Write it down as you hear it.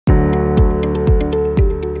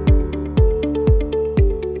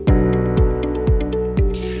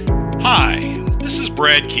This is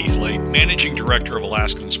Brad Keithley, Managing Director of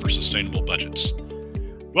Alaskans for Sustainable Budgets.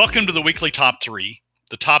 Welcome to the weekly Top 3,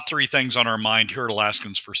 the top 3 things on our mind here at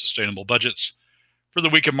Alaskans for Sustainable Budgets for the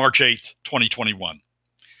week of March 8th, 2021.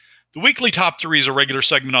 The weekly Top 3 is a regular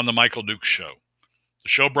segment on The Michael Dukes Show. The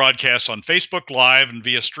show broadcasts on Facebook Live and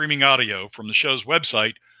via streaming audio from the show's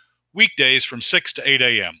website weekdays from 6 to 8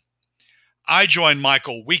 a.m. I join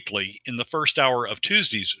Michael weekly in the first hour of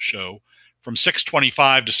Tuesday's show from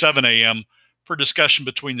 6:25 to 7 a.m. for discussion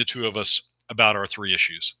between the two of us about our 3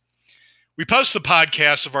 issues. We post the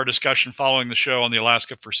podcast of our discussion following the show on the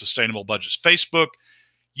Alaska for Sustainable Budgets Facebook,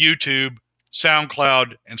 YouTube,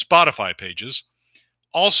 SoundCloud, and Spotify pages,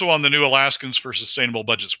 also on the new Alaskans for Sustainable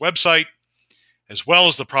Budgets website, as well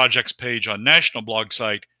as the project's page on national blog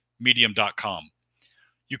site, medium.com.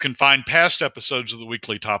 You can find past episodes of the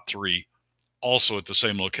weekly Top 3 also at the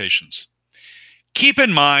same locations. Keep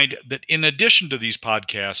in mind that in addition to these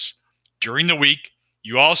podcasts, during the week,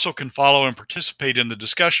 you also can follow and participate in the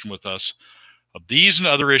discussion with us of these and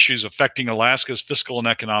other issues affecting Alaska's fiscal and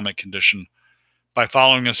economic condition by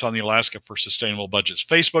following us on the Alaska for Sustainable Budgets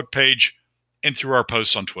Facebook page and through our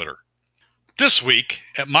posts on Twitter. This week,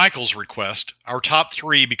 at Michael's request, our top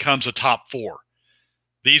 3 becomes a top 4.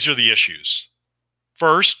 These are the issues.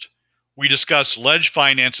 First, we discussed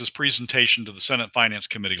LegFinance's presentation to the Senate Finance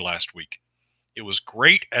Committee last week. It was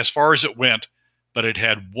great as far as it went, but it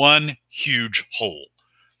had one huge hole.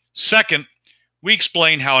 Second, we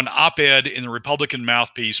explain how an op-ed in the Republican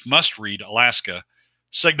mouthpiece MustRead Alaska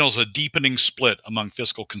signals a deepening split among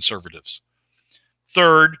fiscal conservatives.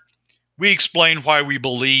 Third, we explain why we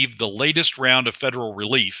believe the latest round of federal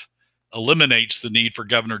relief eliminates the need for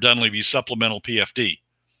Governor Dunleavy's supplemental PFD.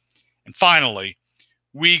 And finally,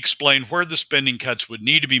 we explain where the spending cuts would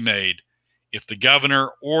need to be made if the governor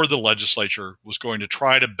or the legislature was going to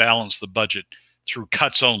try to balance the budget through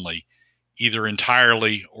cuts only, either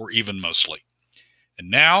entirely or even mostly. And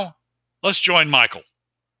now, let's join Michael.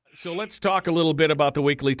 So let's talk a little bit about the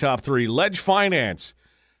weekly top 3. LegFinance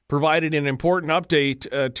provided an important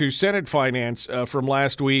update to Senate Finance from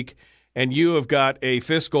last week, and you have got a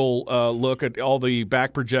fiscal look at all the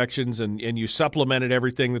back projections, and you supplemented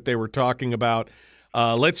everything that they were talking about.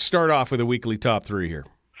 Let's start off with a weekly top 3 here.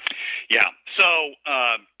 Yeah. So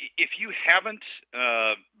if you haven't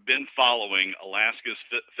been following Alaska's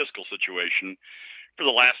fiscal situation for the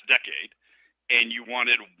last decade, and you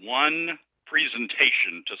wanted one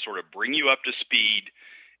presentation to sort of bring you up to speed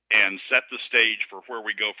and set the stage for where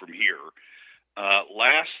we go from here,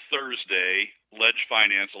 last Thursday,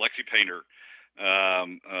 LegFinance, Alexi Painter,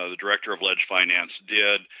 the director of LegFinance,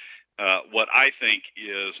 did what I think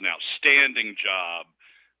is an outstanding job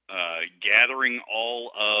gathering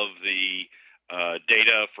all of the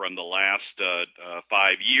data from the last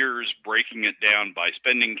 5 years, breaking it down by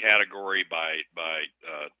spending category, by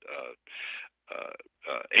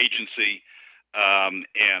agency,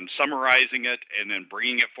 and summarizing it, and then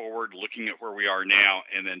bringing it forward, looking at where we are now,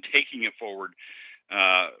 and then taking it forward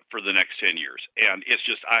for the next 10 years. And it's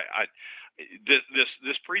just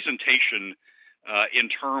this presentation in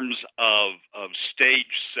terms of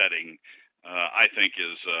stage setting, I think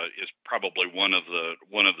is probably one of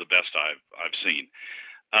the best I've seen.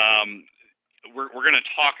 We're going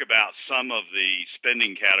to talk about some of the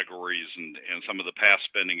spending categories and some of the past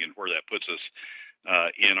spending and where that puts us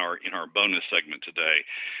in our bonus segment today.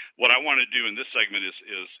 What I want to do in this segment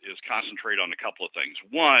is concentrate on a couple of things.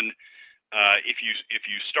 One, if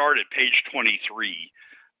you start at page 23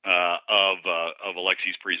 of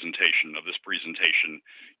Alexi's presentation, of this presentation,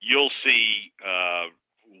 you'll see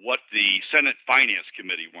what the Senate Finance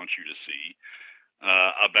Committee wants you to see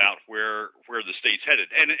about where the state's headed,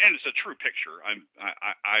 and it's a true picture.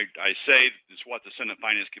 I say it's what the Senate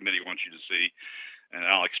Finance Committee wants you to see, and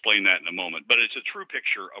I'll explain that in a moment. But it's a true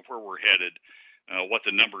picture of where we're headed, what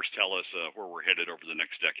the numbers tell us where we're headed over the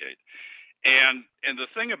next decade. And the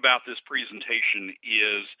thing about this presentation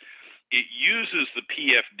is it uses the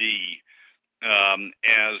PFD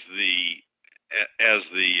as the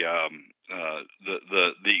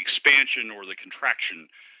expansion or the contraction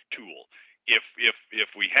tool. If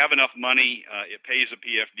we have enough money, it pays a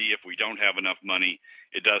PFD. If we don't have enough money,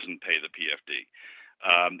 it doesn't pay the PFD,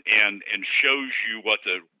 and shows you what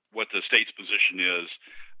the state's position is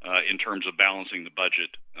in terms of balancing the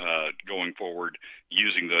budget going forward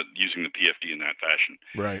using the PFD in that fashion.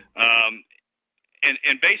 Right.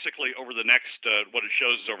 And basically over the next what it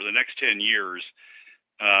shows is over the next 10 years.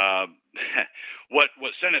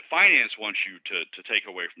 What Senate Finance wants you to take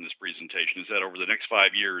away from this presentation is that over the next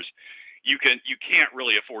 5 years, you can't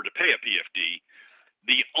really afford to pay a PFD.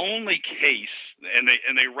 The only case, and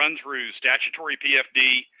they run through statutory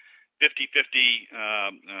PFD 50/50,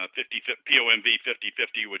 POMV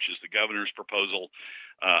 50/50, which is the governor's proposal,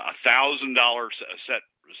 $1,000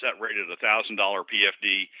 set rate at $1,000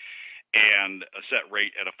 PFD, and a set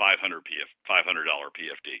rate at a $500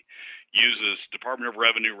 PFD. Uses Department of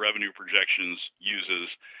Revenue projections, uses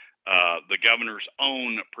the governor's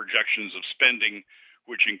own projections of spending,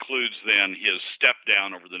 which includes then his step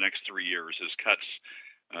down over the next 3 years, his cuts,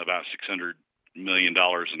 about $600 million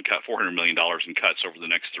and $400 million in cuts over the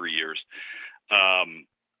next 3 years.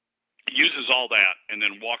 Uses all that and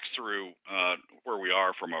then walks through where we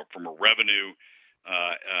are from a revenue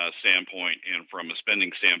standpoint and from a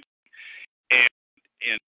spending standpoint. And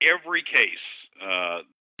in every case, the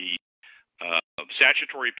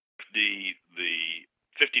statutory PFD, the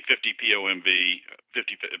 50/50 POMV,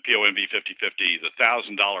 50/50, the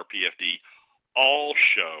 $1,000 PFD, all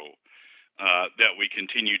show that we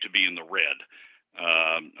continue to be in the red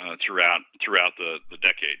throughout the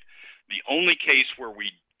decade. The only case where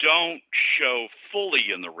we don't show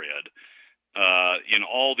fully in the red in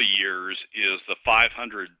all the years is the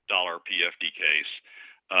 $500 PFD case,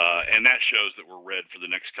 and that shows that we're red for the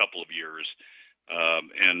next couple of years,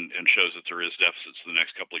 and shows that there is deficits for the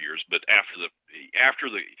next couple of years. But after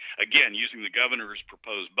the again, using the governor's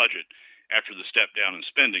proposed budget, after the step down in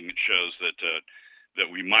spending, it shows that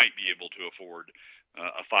we might be able to afford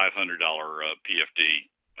a $500 PFD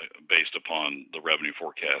based upon the revenue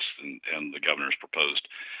forecast and the governor's proposed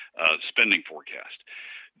spending forecast.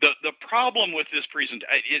 The problem with this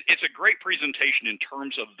presentation, it's a great presentation in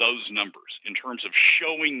terms of those numbers, in terms of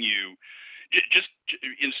showing you, just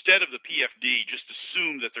instead of the PFD, just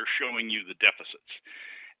assume that they're showing you the deficits.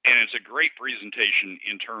 And it's a great presentation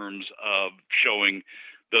in terms of showing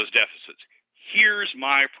those deficits. Here's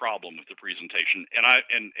my problem with the presentation, and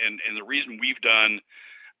the reason we've done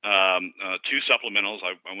 2 supplementals.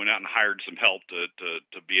 I went out and hired some help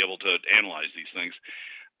to be able to analyze these things.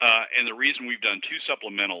 And the reason we've done 2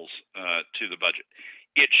 supplementals to the budget,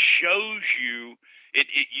 it shows you, it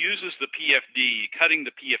uses the PFD, cutting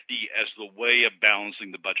the PFD as the way of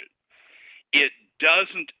balancing the budget. It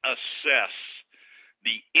doesn't assess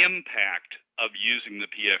the impact of using the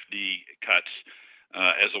PFD cuts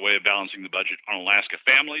as a way of balancing the budget on Alaska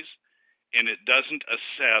families, and it doesn't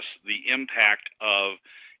assess the impact of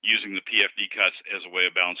using the PFD cuts as a way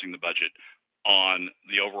of balancing the budget on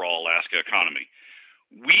the overall Alaska economy.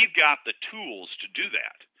 We've got the tools to do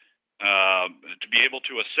that, to be able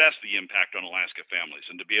to assess the impact on Alaska families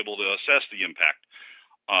and to be able to assess the impact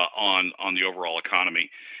on the overall economy.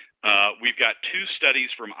 We've got 2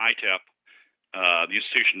 studies from ITEP, the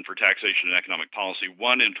Institution for Taxation and Economic Policy,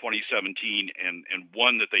 one in 2017 and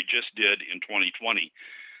one that they just did in 2020,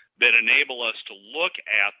 that enable us to look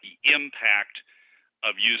at the impact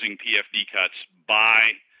of using PFD cuts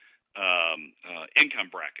by income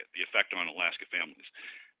bracket, the effect on Alaska families.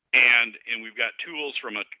 And we've got tools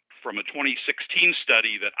from a 2016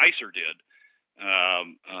 study that ICER did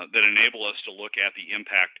that enable us to look at the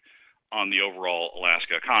impact on the overall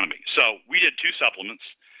Alaska economy. So we did 2 supplements.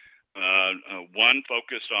 One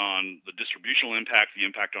focused on the distributional impact, the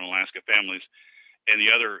impact on Alaska families, and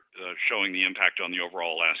the other showing the impact on the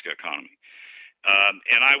overall Alaska economy.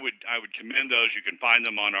 And I would commend those. You can find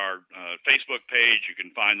them on our Facebook page. You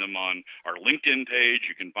can find them on our LinkedIn page.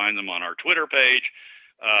 You can find them on our Twitter page.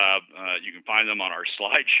 You can find them on our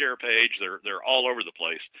SlideShare page. They're all over the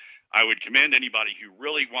place. I would commend anybody who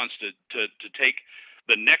really wants to take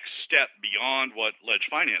the next step beyond what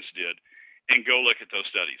LegFinance did and go look at those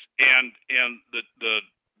studies. And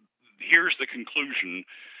here's the conclusion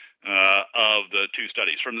of the 2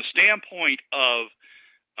 studies. From the standpoint of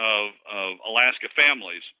Alaska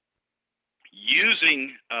families,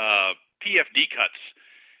 using PFD cuts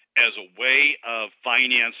as a way of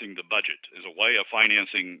financing the budget, as a way of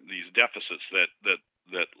financing these deficits that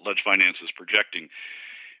LegFinance is projecting,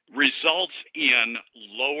 results in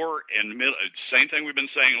lower and middle, same thing we've been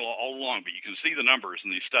saying all along, but you can see the numbers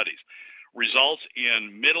in these studies, results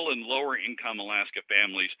in middle and lower income Alaska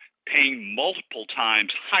families paying multiple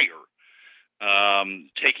times higher,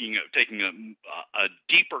 taking a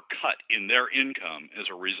deeper cut in their income as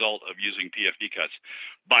a result of using PFD cuts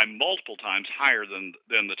by multiple times higher than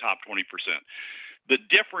the top 20%. The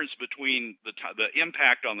difference between the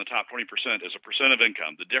impact on the top 20% as a percent of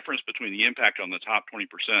income, the difference between the impact on the top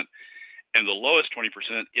 20% and the lowest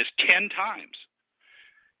 20% is 10 times.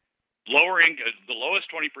 The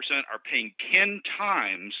lowest 20% are paying 10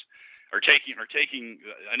 times, or taking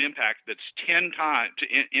an impact that's 10 times to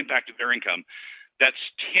impact of their income.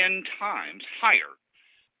 That's 10 times higher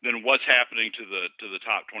than what's happening to the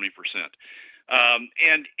top 20%.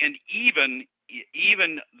 And even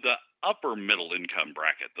even the upper middle income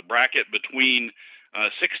bracket, the bracket between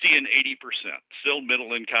 60 and 80%, still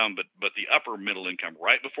middle income, but the upper middle income,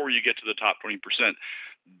 right before you get to the top 20%,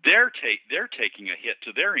 they're taking a hit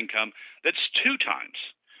to their income that's 2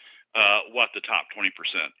 times what the top 20%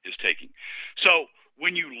 is taking. So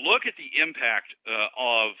when you look at the impact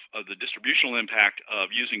of the distributional impact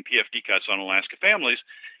of using PFD cuts on Alaska families,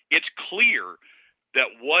 it's clear that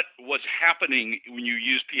what's happening when you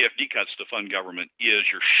use PFD cuts to fund government is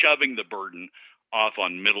you're shoving the burden off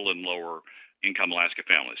on middle and lower income Alaska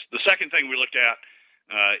families. The second thing we looked at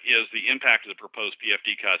is the impact of the proposed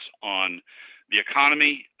PFD cuts on the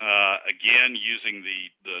economy, again, using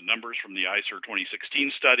the numbers from the ICER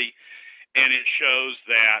 2016 study. And it shows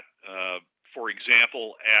that, for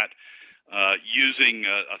example, at using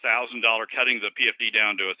 $1,000, cutting the PFD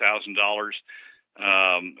down to $1,000,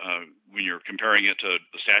 when you're comparing it to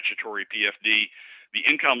the statutory PFD, the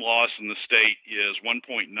income loss in the state is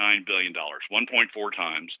 $1.9 billion, 1.4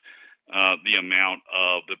 times the amount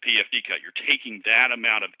of the PFD cut. You're taking that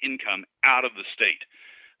amount of income out of the state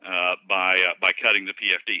by cutting the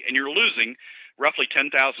PFD, and you're losing roughly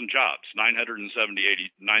 10,000 jobs,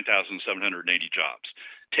 9,780 jobs,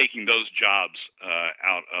 taking those jobs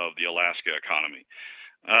out of the Alaska economy.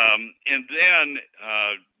 And then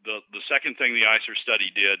the second thing the ICER study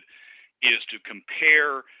did is to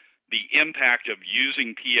compare the impact of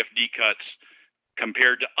using PFD cuts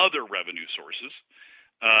compared to other revenue sources.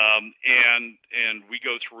 And we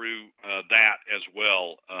go through that as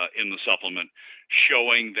well in the supplement,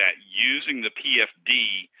 showing that using the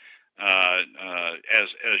PFD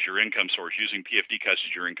as your income source, using PFD cuts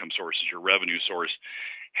as your income source, as your revenue source,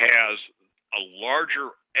 has a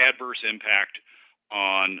larger adverse impact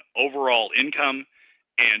on overall income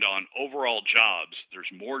and on overall jobs.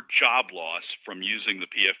 There's more job loss from using the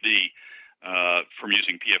PFD, from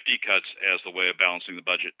using PFD cuts as the way of balancing the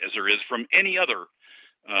budget, as there is from any other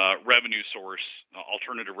revenue source,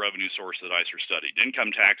 alternative revenue source that ICER studied.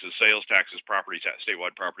 Income taxes, sales taxes, property tax,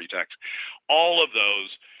 statewide property tax, all of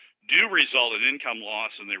those do result in income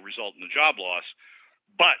loss and they result in the job loss,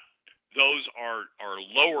 but those are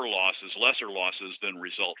lower losses, lesser losses than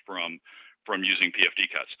result from using PFD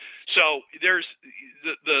cuts. So there's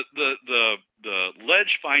the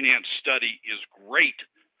Ledge Finance study is great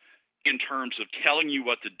in terms of telling you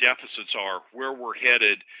what the deficits are, where we're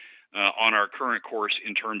headed on our current course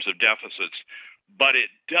in terms of deficits, but it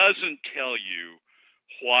doesn't tell you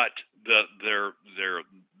what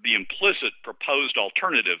the implicit proposed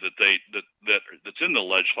alternative that's in the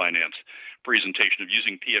Ledge Finance presentation of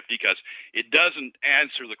using PFD cuts. It doesn't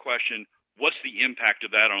answer the question, what's the impact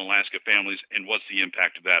of that on Alaska families and what's the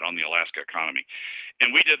impact of that on the Alaska economy?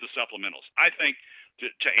 And we did the supplementals. I think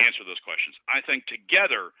to answer those questions, I think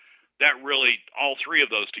together that really, all three of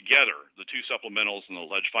those together, the two supplementals and the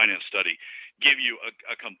Ledge Finance study, give you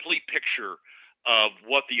a complete picture of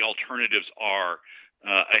what the alternatives are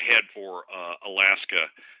ahead for Alaska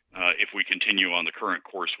if we continue on the current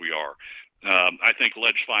course we are. I think the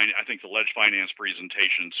Ledge Finance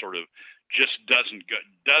presentation sort of just doesn't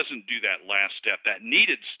do that last step, that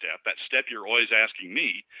needed step, that step you're always asking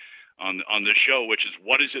me on this show, which is,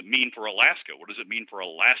 what does it mean for Alaska? What does it mean for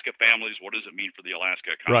Alaska families? What does it mean for the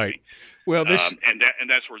Alaska economy? Right. Well, this and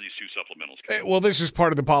that's where these two supplementals come. Well, this is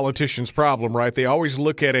part of the politicians' problem, right? They always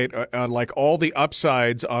look at it on like all the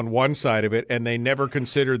upsides on one side of it, and they never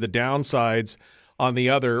consider the downsides on the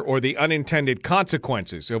other, or the unintended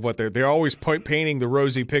consequences of what they're always painting the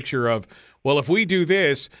rosy picture of, well, if we do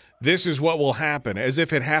this, this is what will happen, as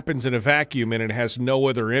if it happens in a vacuum and it has no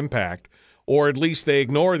other impact. Or at least they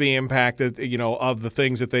ignore the impact that, of the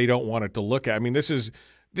things that they don't want it to look at. I mean, this is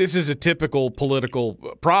a typical political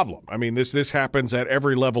problem. I mean, this happens at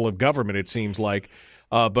every level of government, it seems like.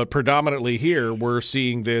 But predominantly here, we're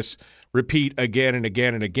seeing this repeat again and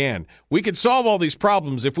again and again. We could solve all these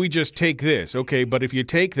problems if we just take this. Okay, but if you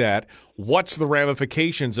take that, what's the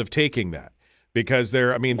ramifications of taking that? Because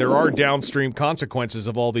there are downstream consequences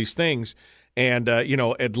of all these things. And,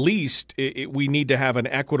 at least we need to have an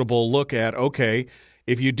equitable look at, okay,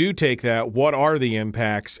 if you do take that, what are the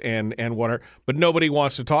impacts and what are – but nobody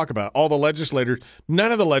wants to talk about it. All the legislators –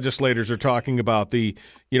 none of the legislators are talking about the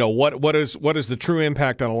 – what is the true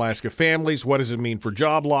impact on Alaska families? What does it mean for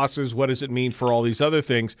job losses? What does it mean for all these other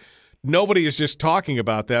things? Nobody is just talking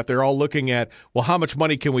about that. They're all looking at, well, how much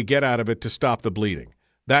money can we get out of it to stop the bleeding?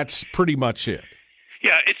 That's pretty much it.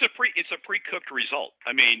 Yeah, it's a pre-cooked result.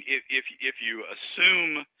 I mean, if you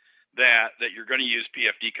assume that you're going to use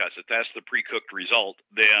PFD cuts, if that's the pre-cooked result,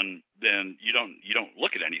 then you don't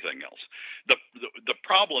look at anything else. The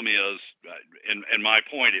problem is, and my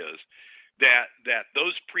point is, that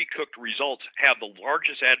those pre-cooked results have the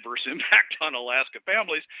largest adverse impact on Alaska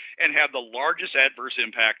families and have the largest adverse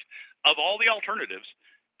impact of all the alternatives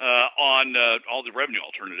on all the revenue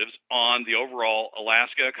alternatives on the overall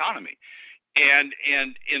Alaska economy. And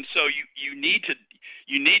so you need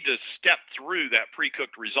to step through that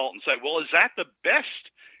pre-cooked result and say, well, is that the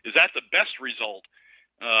best result?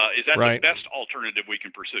 Is that right. the best alternative we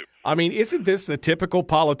can pursue? I mean, isn't this the typical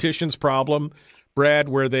politician's problem, Brad,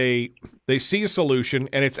 where they see a solution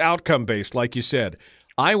and it's outcome-based, like you said.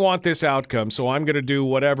 I want this outcome, so I'm going to do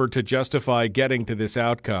whatever to justify getting to this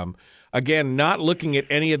outcome. Again, not looking at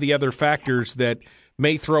any of the other factors that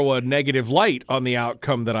may throw a negative light on the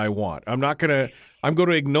outcome that I want. I'm going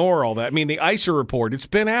to ignore all that. I mean, the ISA report, it's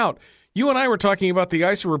been out. You and I were talking about the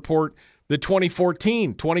ISA report, the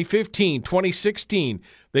 2014, 2015, 2016.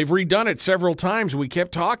 They've redone it several times. We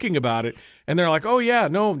kept talking about it, and they're like, oh, yeah,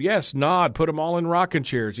 no, yes, nod, put them all in rocking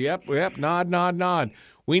chairs. Yep, nod.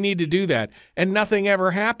 We need to do that. And nothing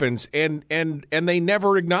ever happens, and they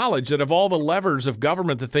never acknowledge that of all the levers of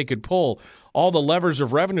government that they could pull, all the levers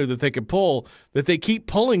of revenue that they could pull, that they keep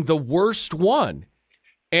pulling the worst one,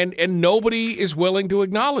 and nobody is willing to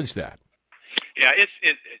acknowledge that. Yeah,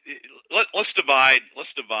 let's divide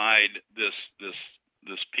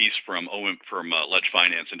this piece from Ledge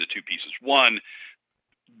Finance into two pieces. One,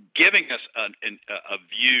 giving us a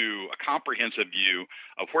comprehensive view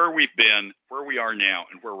of where we've been, where we are now,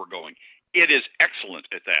 and where we're going. It is excellent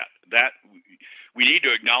at that. That we need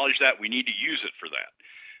to acknowledge that. We need to use it for that.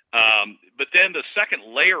 But then the second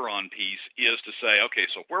layer on piece is to say, okay,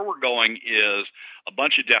 so where we're going is a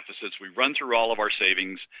bunch of deficits. We run through all of our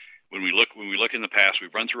savings. When we look in the past,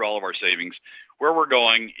 we've run through all of our savings. Where we're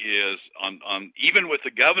going is on even with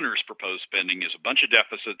the governor's proposed spending is a bunch of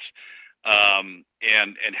deficits. And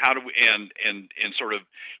how do we and sort of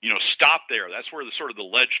stop there? That's where the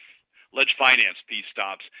ledge finance piece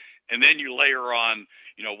stops, and then you layer on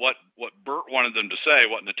what Bert wanted them to say,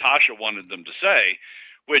 what Natasha wanted them to say,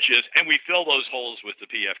 which is, and we fill those holes with the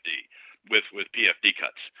PFD with PFD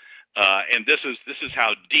cuts, and this is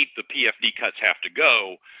how deep the PFD cuts have to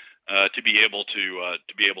go to be able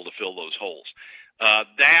to fill those holes.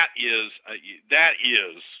 That is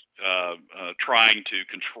trying to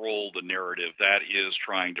control the narrative. That is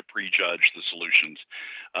trying to prejudge the solutions,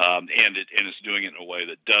 and it's doing it in a way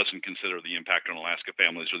that doesn't consider the impact on Alaska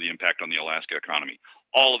families or the impact on the Alaska economy.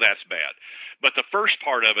 All of that's bad. But the first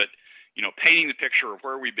part of it, painting the picture of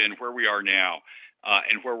where we've been, where we are now,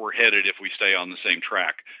 and where we're headed if we stay on the same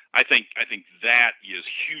track, I think that is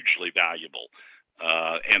hugely valuable.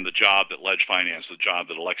 And the job that Ledge Finance, the job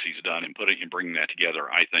that Alexi's done in bringing that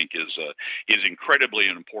together, I think is incredibly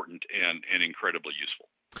important and incredibly useful.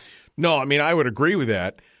 No, I mean, I would agree with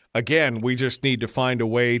that. Again, we just need to find a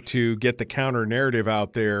way to get the counter narrative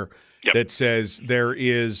out there that says there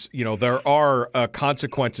are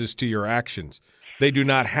consequences to your actions. They do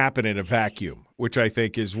not happen in a vacuum, which I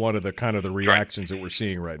think is one of the kind of the reactions that we're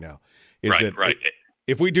seeing right now.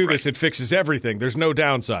 If we do this, it fixes everything. There's no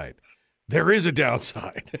downside. There is a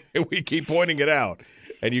downside. We keep pointing it out,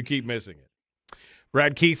 and you keep missing it.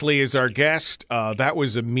 Brad Keithley is our guest. That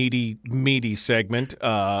was a meaty segment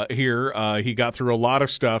here. He got through a lot of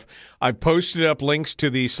stuff. I've posted up links to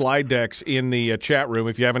the slide decks in the chat room.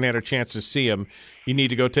 If you haven't had a chance to see them, you need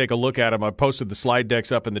to go take a look at them. I posted the slide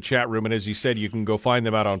decks up in the chat room, and as you said, you can go find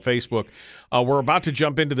them out on Facebook. We're about to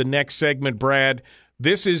jump into the next segment, Brad.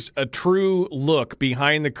 This is a true look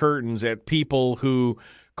behind the curtains at people who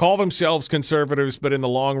call themselves conservatives, but in the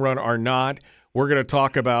long run are not. We're going to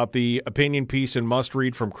talk about the opinion piece in Must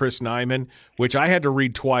Read from Chris Nyman, which I had to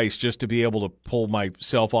read twice just to be able to pull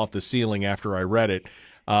myself off the ceiling after I read it.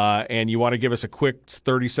 And you want to give us a quick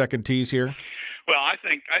 30-second tease here? Well, I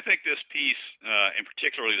think this piece, and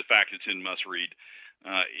particularly the fact it's in Must Read,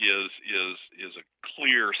 is a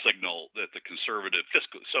clear signal that the conservative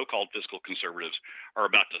so-called fiscal conservatives are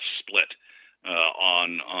about to split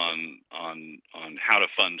on how to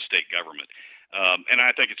fund state government. And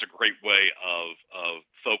I think it's a great way of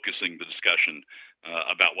focusing the discussion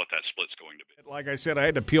about what that split's going to be. Like I said, I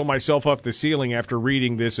had to peel myself off the ceiling after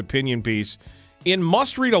reading this opinion piece in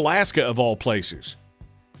MustRead Alaska, of all places.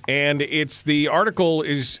 And the article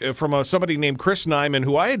is from somebody named Chris Nyman,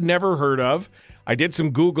 who I had never heard of. I did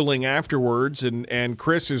some Googling afterwards, and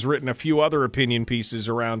Chris has written a few other opinion pieces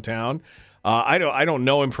around town. I don't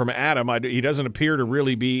know him from Adam. He doesn't appear to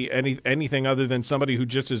really be anything other than somebody who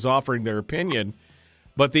just is offering their opinion.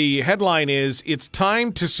 But the headline is, "It's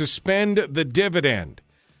time to suspend the dividend."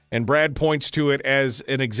 And Brad points to it as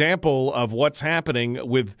an example of what's happening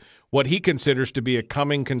with what he considers to be a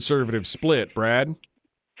coming conservative split. Brad?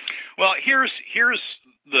 Well, here's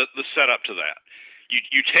the setup to that.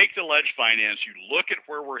 You take the ledge finance, you look at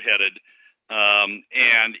where we're headed, and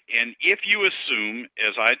if you assume,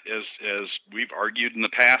 as we've argued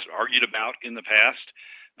about in the past,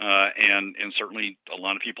 and certainly a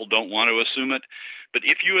lot of people don't want to assume it, but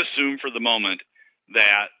if you assume for the moment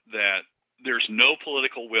that there's no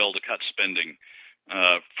political will to cut spending,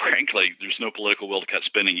 frankly, there's no political will to cut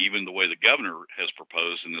spending even the way the governor has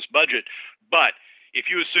proposed in this budget. But if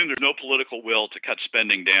you assume there's no political will to cut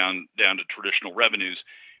spending down to traditional revenues,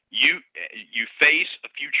 you face a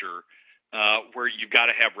future where you've got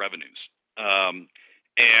to have revenues,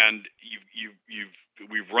 and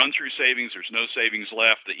we've run through savings. There's no savings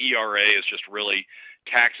left. The ERA is just really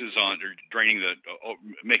taxes on, or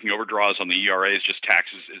making overdraws on the ERA is just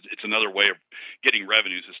taxes. It's another way of getting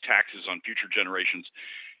revenues, is taxes on future generations.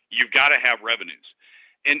 You've got to have revenues,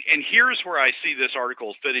 and here's where I see this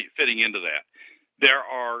article fitting into that. There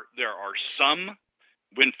are some,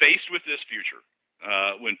 when faced with this future,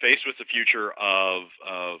 when faced with the future of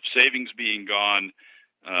savings being gone,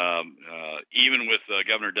 even with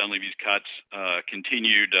Governor Dunleavy's cuts,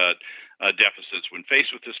 continued deficits, when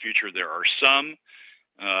faced with this future, there are some,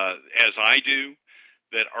 as I do,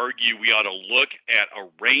 that argue we ought to look at a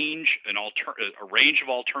range of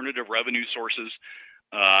alternative revenue sources,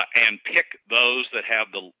 and pick those that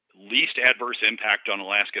have the least adverse impact on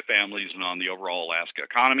Alaska families and on the overall Alaska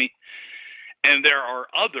economy. And there are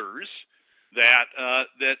others that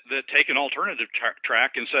take an alternative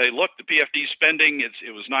track and say, look, the PFD spending,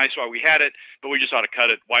 it was nice while we had it, but we just ought to cut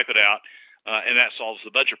it, wipe it out, and that solves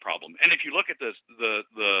the budget problem. And if you look at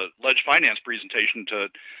the ledge finance presentation to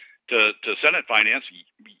Senate Finance,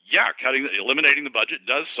 yeah, eliminating the budget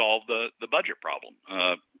does solve the budget problem,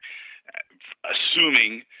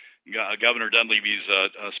 assuming Governor Dunleavy's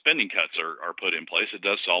spending cuts are put in place. It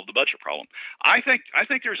does solve the budget problem. I think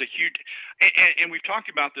there's a huge, and we've talked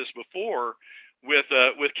about this before with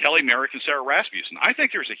Kelly Merrick and Sarah Rasmussen. I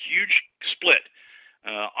think there's a huge split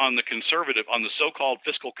on the so-called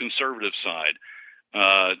fiscal conservative side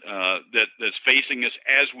that's facing us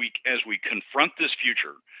as we confront this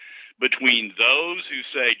future, between those who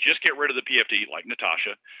say just get rid of the PFD, like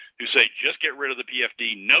Natasha, who say just get rid of the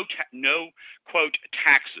PFD, no quote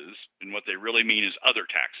taxes, and what they really mean is other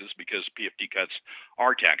taxes, because PFD cuts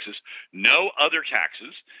are taxes, no other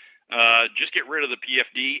taxes, just get rid of the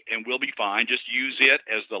PFD and we'll be fine. Just use it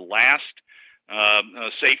as the last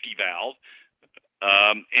safety valve,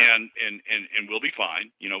 and we'll be fine.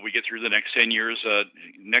 We get through the next 10 years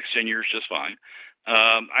just fine.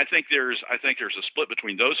 I think there's a split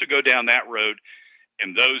between those who go down that road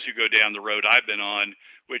and those who go down the road I've been on,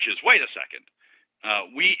 which is, wait a second,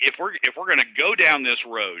 if we're going to go down this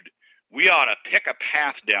road, we ought to pick a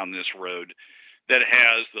path down this road that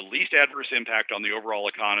has the least adverse impact on the overall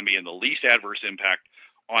economy and the least adverse impact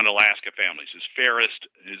on Alaska families, is fairest,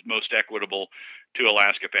 is most equitable to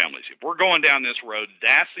Alaska families. If we're going down this road,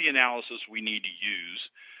 that's the analysis we need to use.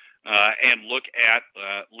 And look at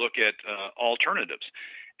alternatives,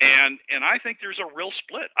 and I think there's a real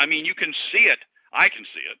split. I mean, you can see it. I can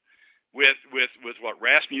see it with what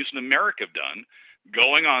Rasmussen and Merrick have done,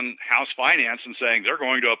 going on House Finance and saying they're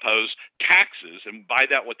going to oppose taxes, and by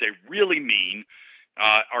that what they really mean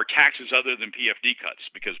are taxes other than PFD cuts,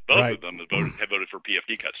 because both of them have voted for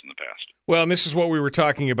PFD cuts in the past. Well, and this is what we were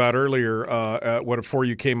talking about earlier. Before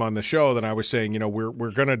you came on the show, that I was saying,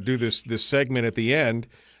 we're going to do this segment at the end.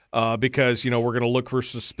 Because, we're going to look for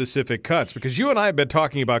specific cuts. Because you and I have been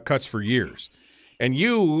talking about cuts for years. And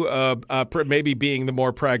you, maybe being the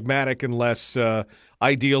more pragmatic and less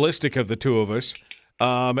idealistic of the two of us,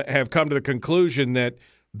 have come to the conclusion that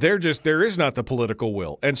there is not the political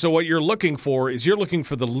will. And so what you're looking for is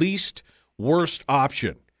the least worst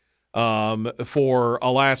option for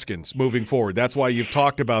Alaskans moving forward. That's why you've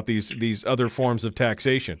talked about these other forms of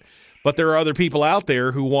taxation. But there are other people out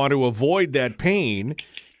there who want to avoid that pain.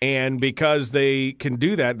 And because they can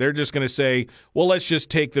do that, they're just going to say, well, let's just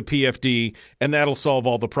take the PFD and that'll solve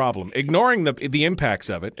all the problem. Ignoring the impacts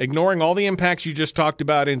of it, ignoring all the impacts you just talked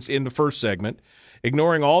about in the first segment,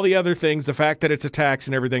 ignoring all the other things, the fact that it's a tax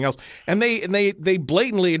and everything else. And they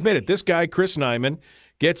blatantly admit it. This guy, Chris Nyman,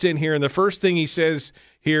 gets in here, and the first thing he says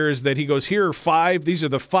here is that he goes, these are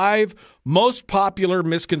the 5 most popular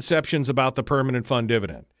misconceptions about the permanent fund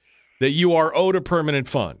dividend. That you are owed a permanent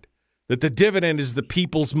fund. That the dividend is the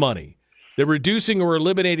people's money, that reducing or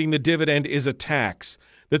eliminating the dividend is a tax,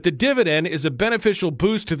 that the dividend is a beneficial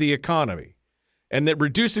boost to the economy, and that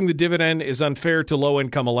reducing the dividend is unfair to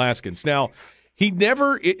low-income Alaskans. Now, he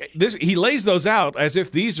lays those out as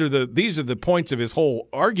if these are the points of his whole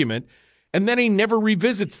argument, And then he never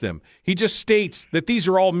revisits them. He just states that these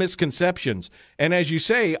are all misconceptions. And as you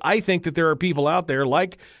say, I think that there are people out there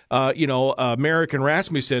like, Merrick and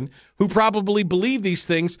Rasmussen who probably believe these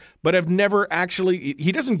things, but have never actually.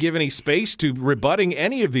 He doesn't give any space to rebutting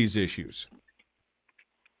any of these issues.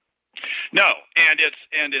 No, and it's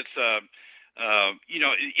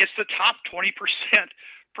the top 20%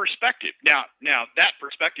 perspective. Now that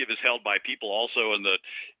perspective is held by people also in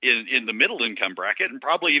the middle income bracket, and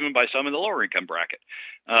probably even by some in the lower income bracket.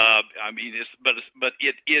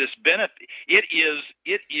 It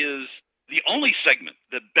is the only segment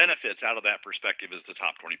that benefits out of that perspective is the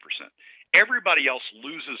top 20%. Everybody else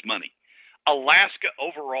loses money. Alaska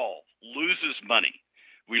overall loses money.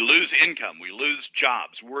 We lose income. We lose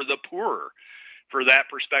jobs. We're the poorer for that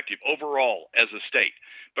perspective overall as a state.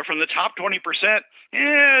 But from the top 20%,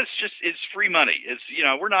 it's free money. It's,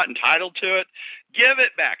 we're not entitled to it. Give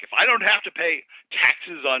it back. If I don't have to pay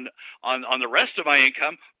taxes on the rest of my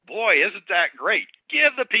income, boy, isn't that great?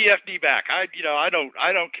 Give the PFD back. I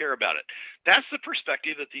don't care about it. That's the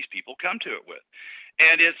perspective that these people come to it with.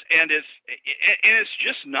 And it's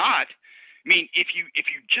just not. I mean, if you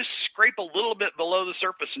just scrape a little bit below the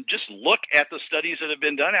surface and just look at the studies that have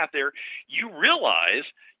been done out there, you realize,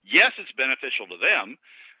 yes, it's beneficial to them,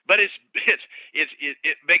 but it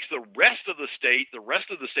makes the rest of the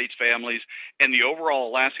state's families, and the overall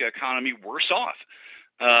Alaska economy worse off.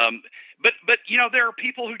 But there are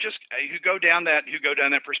people who go down that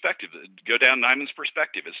perspective, go down Nyman's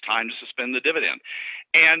perspective. It's time to suspend the dividend,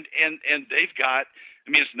 and they've got. I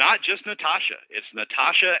mean, it's not just Natasha. It's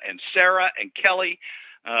Natasha and Sarah and Kelly,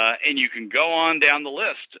 and you can go on down the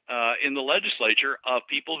list in the legislature of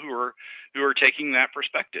people who are taking that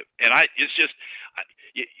perspective. And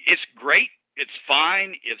it's great. It's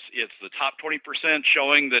fine. It's the top 20%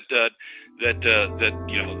 showing that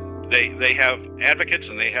they have advocates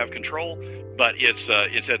and they have control, but it's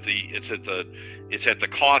at the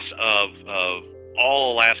cost of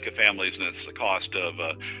all Alaska families, and it's the cost of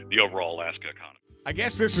the overall Alaska economy. I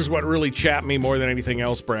guess this is what really chapped me more than anything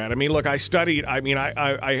else, Brad. I mean, look, I studied. I mean,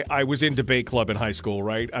 I was in debate club in high school,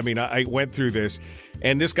 right? I mean, I went through this,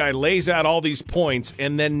 and this guy lays out all these points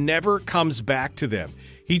and then never comes back to them.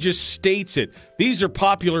 He just states it. These are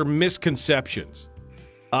popular misconceptions.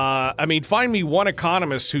 I mean, find me one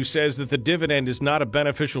economist who says that the dividend is not a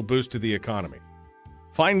beneficial boost to the economy.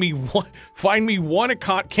 Find me one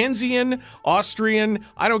Keynesian, Austrian,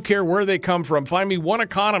 I don't care where they come from. Find me one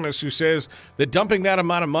economist who says that dumping that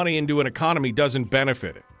amount of money into an economy doesn't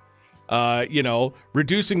benefit it.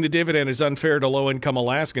 Reducing the dividend is unfair to low-income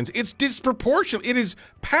Alaskans. It's disproportionate. It is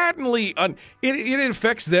patently it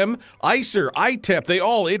affects them. ICER,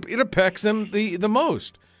 ITEP, it affects them the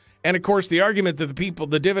most. And of course, the argument that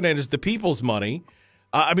the dividend is the people's money.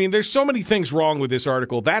 I mean, there's so many things wrong with this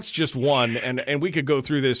article. That's just one, and we could go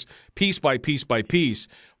through this piece by piece by piece.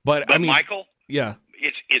 But I mean, Michael, yeah,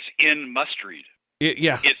 it's in MustRead.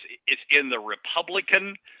 Yeah, it's in the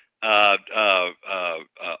Republican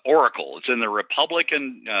Oracle. It's in the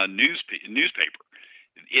Republican newspaper.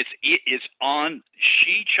 It's on.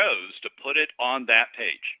 She chose to put it on that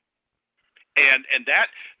page, and that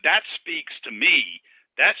speaks to me.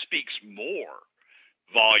 That speaks more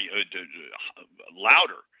louder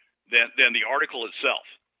than the article itself.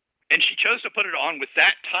 And she chose to put it on with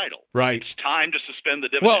that title. Right. It's time to suspend the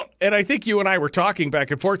dividend. Well, and I think you and I were talking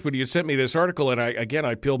back and forth when you sent me this article, and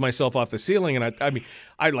I peeled myself off the ceiling, and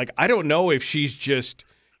I don't know if she's just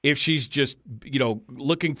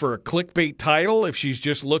looking for a clickbait title, if she's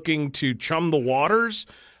just looking to chum the waters,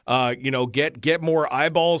 get more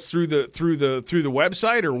eyeballs through the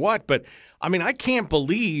website or what. But I mean, I can't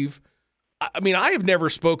believe. I mean, I have never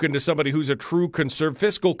spoken to somebody who's a true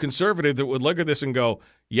fiscal conservative that would look at this and go,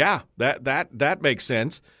 "Yeah, that makes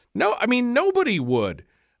sense." No, I mean nobody would.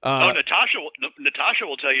 Natasha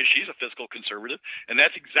will tell you she's a fiscal conservative, and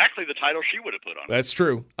that's exactly the title she would have put on it. That's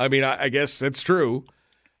true. I mean, I guess that's true.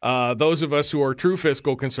 Those of us who are true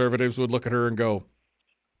fiscal conservatives would look at her and go,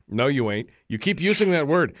 "No, you ain't. You keep using that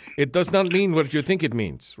word. It does not mean what you think it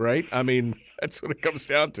means, right?" I mean, that's what it comes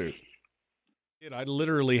down to. I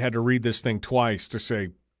literally had to read this thing twice to say,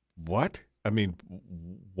 what? I mean,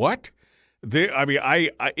 what?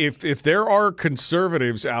 If there are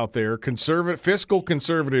conservatives out there, fiscal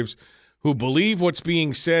conservatives who believe what's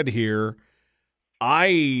being said here,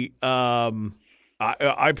 I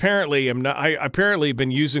apparently am not. I apparently have been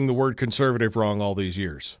using the word conservative wrong all these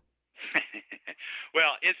years.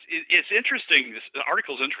 Well, it's interesting. This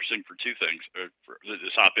article is interesting for two things.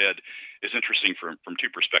 This op-ed is interesting from two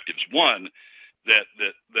perspectives. One, that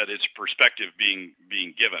its perspective being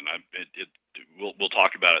given. We'll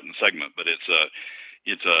talk about it in the segment, but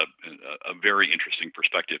it's a very interesting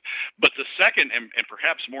perspective. But the second and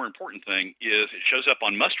perhaps more important thing is it shows up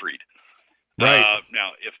on MustRead. Right.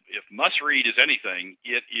 Now, if MustRead is anything,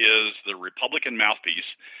 it is the Republican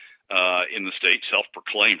mouthpiece in the state,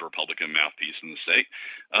 self-proclaimed Republican mouthpiece in the state,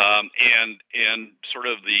 and sort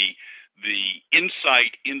of the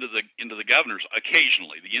insight into the governors,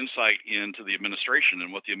 occasionally the insight into the administration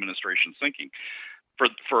and what the administration's thinking.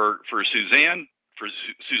 For Suzanne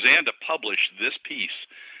to publish this piece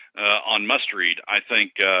on MustRead, I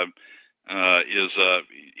think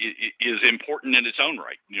is important in its own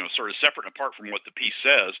right. Sort of separate and apart from what the piece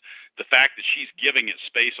says, the fact that she's giving it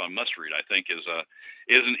space on MustRead, I think, is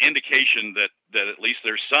an indication that at least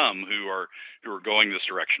there's some who are going this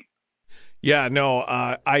direction. Yeah, no,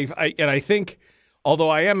 I think, although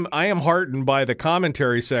I am heartened by the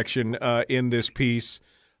commentary section in this piece.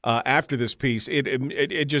 After this piece,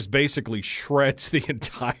 it just basically shreds the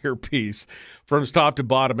entire piece from top to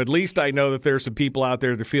bottom. At least I know that there's some people out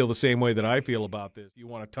there that feel the same way that I feel about this. You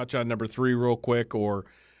want to touch on number 3 real quick, or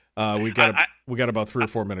we got about 3 or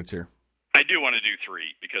 4 minutes here? I do want to do 3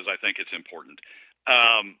 because I think it's important.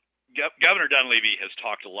 Governor Dunleavy has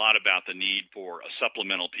talked a lot about the need for a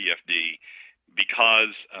supplemental PFD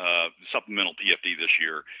supplemental PFD this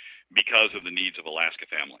year because of the needs of Alaska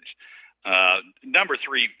families. Number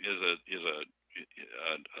 3 is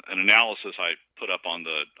an analysis I put up on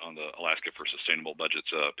the Alaska for Sustainable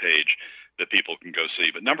Budgets page that people can go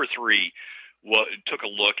see. But number 3 took a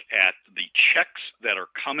look at the checks that are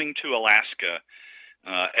coming to Alaska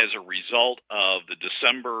as a result of the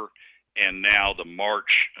December and now the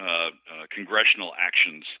March congressional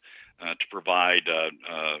actions to provide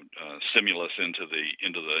stimulus into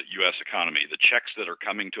the U.S. economy. The checks that are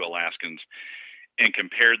coming to Alaskans, and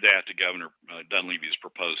compared that to Governor Dunleavy's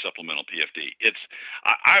proposed supplemental PFD.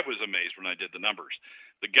 I was amazed when I did the numbers.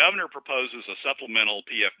 The governor proposes a supplemental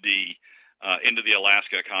PFD into the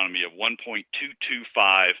Alaska economy of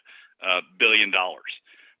 $1.225 billion.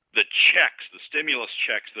 The checks, the stimulus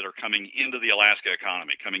checks that are coming into the Alaska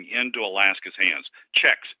economy, coming into Alaska's hands,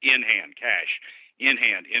 checks in hand, cash in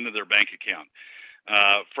hand into their bank account.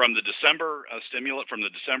 From the December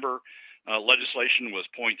legislation was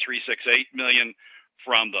 $0.368 million.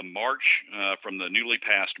 From the newly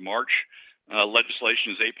passed March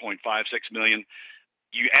legislation is $8.56 million.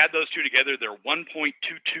 You add those two together, they're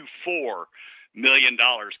 $1.224 million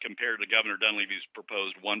compared to Governor Dunleavy's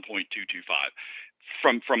proposed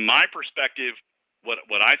 $1.225. From my perspective,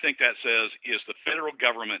 what I think that says is the federal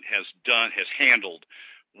government has handled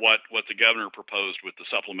what the governor proposed with the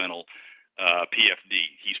supplemental PFD.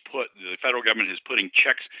 The federal government is putting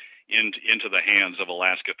checks into the hands of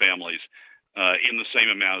Alaska families in the same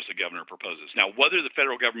amount as the governor proposes. Now, whether the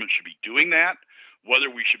federal government should be doing that, whether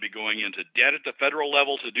we should be going into debt at the federal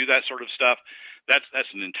level to do that sort of stuff,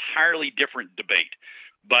 that's an entirely different debate.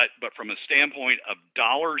 But from a standpoint of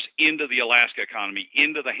dollars into the Alaska economy,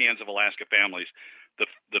 into the hands of Alaska families,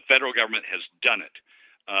 the federal government has done it.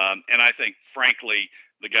 And I think, frankly,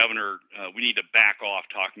 the governor, we need to back off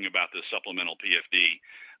talking about this supplemental PFD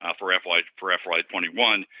for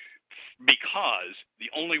FY21, because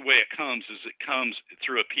the only way it comes is it comes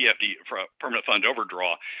through a PFD, for a permanent fund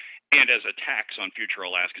overdraw, and as a tax on future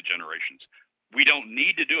Alaska generations. We don't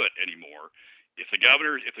need to do it anymore. If the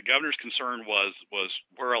governor's concern was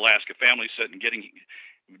where Alaska families sit and getting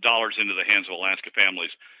dollars into the hands of Alaska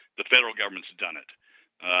families, the federal government's done it.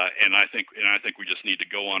 And I think we just need to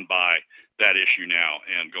go on by that issue now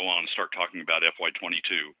and go on and start talking about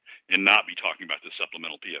FY22 and not be talking about the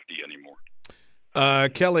supplemental PFD anymore.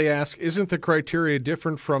 Kelly asks, isn't the criteria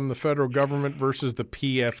different from the federal government versus the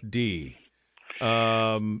PFD?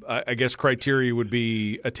 I guess criteria would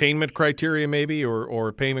be attainment criteria, maybe,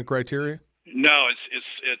 or payment criteria. No, it's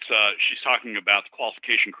she's talking about the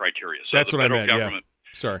qualification criteria. So that's what I meant. Government,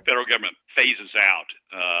 yeah. Sorry. Federal government phases out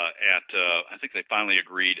at I think they finally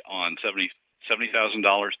agreed on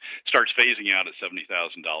 $70,000. Starts phasing out at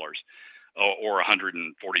 $70,000 or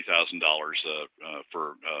 $140,000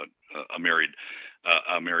 for a married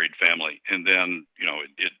family, and then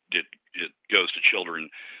it goes to children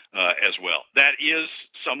as well. That is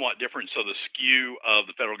somewhat different. So the skew of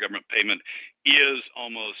the federal government payment is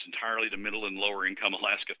almost entirely to middle and lower income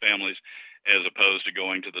Alaska families, as opposed to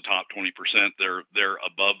going to the top 20%. They're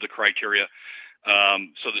above the criteria.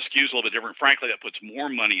 So the skew is a little bit different. Frankly, that puts more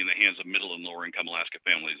money in the hands of middle and lower income Alaska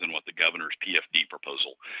families than what the governor's PFD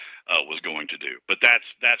proposal was going to do. But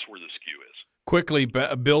that's where the skew is. Quickly,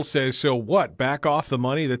 Bill says, so what? Back off the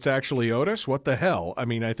money that's actually owed us? What the hell? I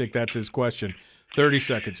mean, I think that's his question. 30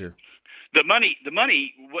 seconds here. The money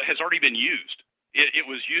has already been used. It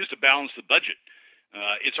was used to balance the budget.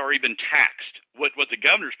 It's already been taxed. What the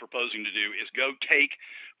governor's proposing to do is go take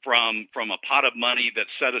from a pot of money that's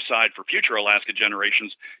set aside for future Alaska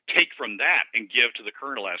generations, take from that and give to the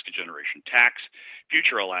current Alaska generation, tax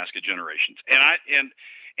future Alaska generations.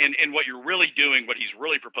 And what you're really doing, what he's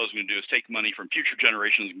really proposing to do, is take money from future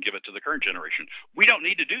generations and give it to the current generation. We don't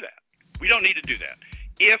need to do that. We don't need to do that.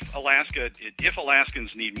 If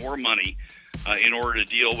Alaskans need more money in order to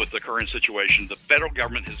deal with the current situation, the federal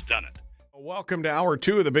government has done it. Welcome to Hour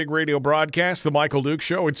 2 of the Big Radio Broadcast, The Michael Duke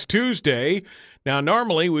Show. It's Tuesday. Now,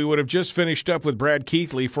 normally we would have just finished up with Brad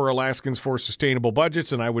Keithley for Alaskans for Sustainable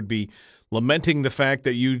Budgets, and I would be lamenting the fact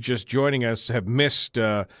that you just joining us have missed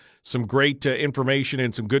some great information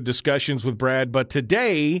and some good discussions with Brad. But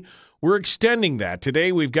today, we're extending that.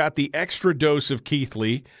 Today, we've got the extra dose of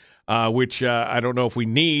Keithley, which I don't know if we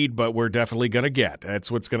need, but we're definitely going to get. That's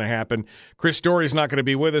what's going to happen. Chris Story's not going to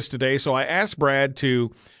be with us today, so I asked Brad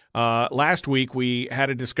to last week we had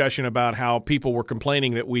a discussion about how people were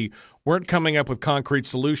complaining that we weren't coming up with concrete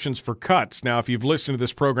solutions for cuts. Now, if you've listened to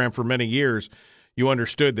this program for many years, you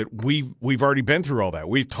understood that we've already been through all that.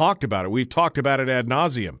 We've talked about it. We've talked about it ad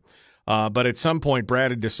nauseum. But at some point,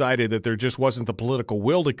 Brad had decided that there just wasn't the political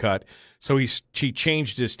will to cut, so he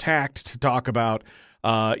changed his tact to talk about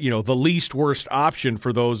the least worst option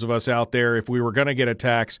for those of us out there. If we were going to get a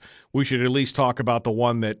tax, we should at least talk about the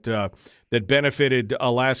one that benefited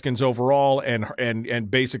Alaskans overall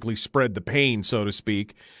and basically spread the pain, so to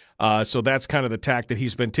speak. So that's kind of the tack that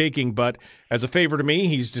he's been taking. But as a favor to me,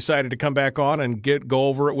 he's decided to come back on and go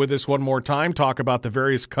over it with us one more time, talk about the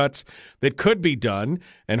various cuts that could be done.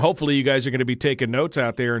 And hopefully you guys are going to be taking notes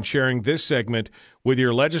out there and sharing this segment with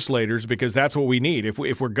your legislators, because that's what we need. If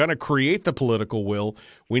we're going to create the political will,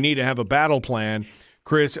 we need to have a battle plan.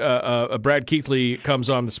 Chris, Brad Keithley comes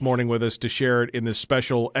on this morning with us to share it in this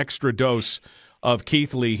special extra dose of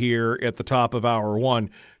Keithley here at the top of Hour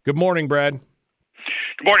 1. Good morning, Brad.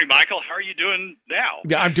 Good morning, Michael. How are you doing now?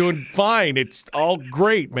 Yeah, I'm doing fine. It's all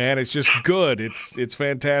great, man. It's just good. It's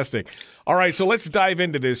fantastic. All right, so let's dive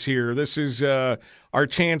into this here. This is our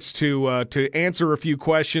chance to answer a few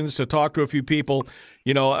questions, to talk to a few people.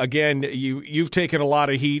 You know, again, you've taken a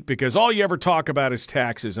lot of heat because all you ever talk about is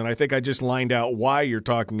taxes, and I think I just lined out why you're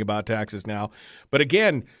talking about taxes now. But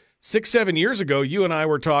again, 6-7 years ago, you and I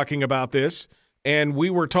were talking about this, and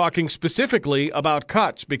we were talking specifically about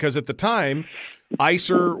cuts because at the time,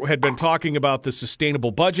 ICER had been talking about the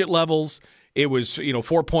sustainable budget levels. It was,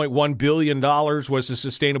 $4.1 billion was the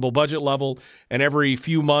sustainable budget level, and every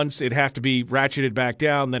few months it'd have to be ratcheted back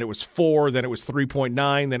down. Then it was 4, then it was 3.9,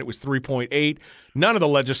 then it was 3.8. None of the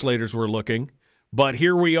legislators were looking, but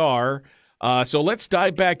here we are. So let's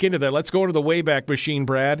dive back into that. Let's go into the Wayback Machine,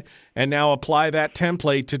 Brad, and now apply that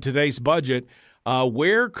template to today's budget.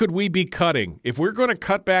 Where could we be cutting? If we're going to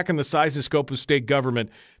cut back in the size and scope of state government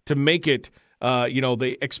to make it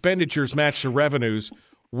the expenditures match the revenues,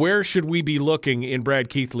 where should we be looking in Brad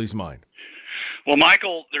Keithley's mind? Well,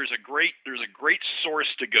 Michael, there's a great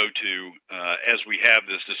source to go to as we have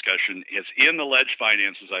this discussion. It's in the Leg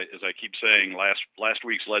Finance, as I keep saying. Last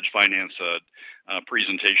week's Leg Finance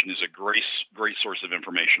presentation is a great source of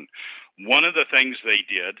information. One of the things they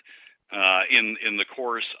did in the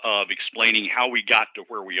course of explaining how we got to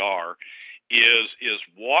where we are is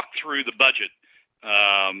walk through the budget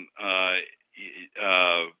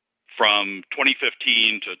from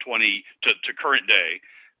 2015 to current day,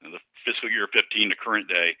 the fiscal year 15 to current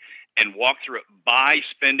day, and walk through it by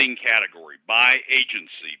spending category, by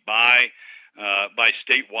agency, by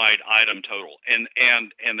statewide item total, and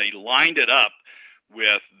they lined it up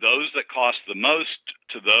with those that cost the most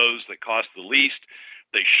to those that cost the least.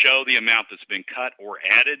 They show the amount that's been cut or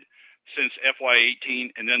added since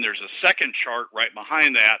FY18, and then there's a second chart right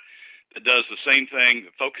behind that does the same thing,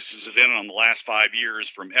 that focuses it in on the last 5 years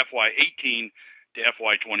from FY18 to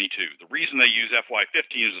FY22. The reason they use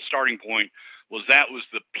FY15 as a starting point was that was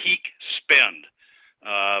the peak spend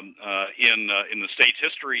in the state's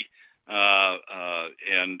history,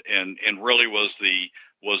 and really was the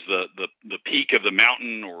peak of the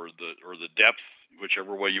mountain or the depth,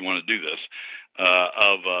 whichever way you want to do this,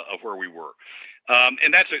 of where we were,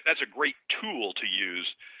 and that's a great tool to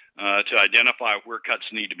use to identify where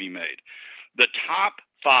cuts need to be made. The top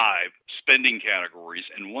 5 spending categories,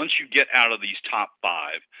 and once you get out of these top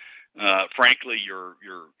 5, frankly, you're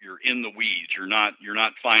in the weeds. You're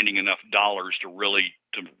not finding enough dollars to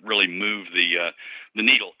really move the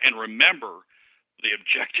needle. And remember, the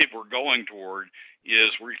objective we're going toward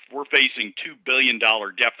is we're facing $2 billion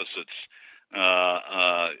deficits,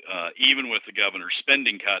 even with the governor's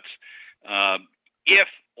spending cuts. If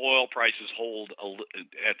oil prices hold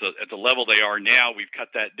at the level they are now, we've cut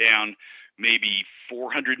that down maybe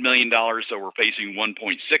 $400 million. So we're facing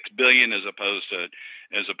 $1.6 billion as opposed to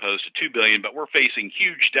 $2 billion, but we're facing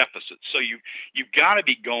huge deficits. So you've got to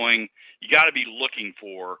be looking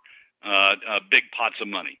for big pots of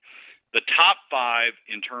money. The top five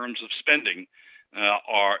in terms of spending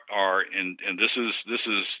are and this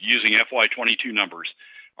is using FY22 numbers,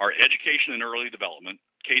 are education and early development,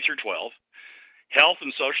 K through 12, health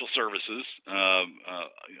and social services,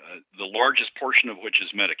 the largest portion of which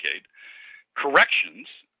is Medicaid, corrections.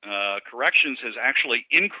 Corrections has actually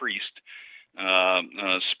increased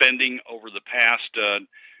spending over the past.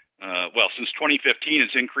 Since 2015,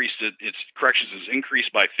 its corrections has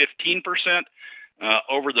increased by 15%.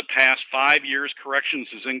 Over the past 5 years, corrections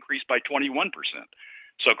has increased by 21%.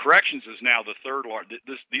 So corrections is now the third largest.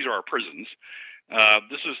 These are our prisons.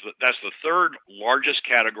 That's the third largest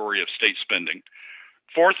category of state spending.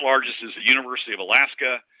 Fourth largest is the University of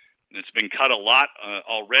Alaska. It's been cut a lot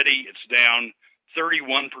already. It's down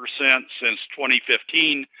 31% since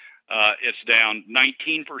 2015. It's down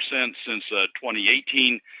 19% since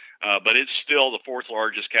 2018, but it's still the fourth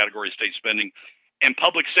largest category of state spending. And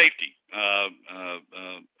public safety, the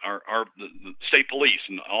state police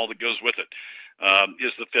and all that goes with it,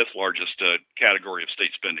 is the fifth largest category of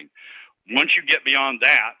state spending. Once you get beyond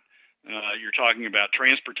that, you're talking about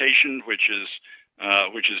transportation, which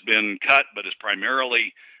has been cut, but is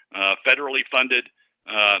primarily federally funded.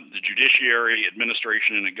 The judiciary,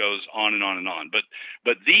 administration, and it goes on and on and on. But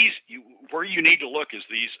where you need to look is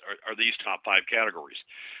these top five categories.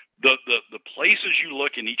 The places you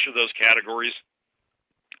look in each of those categories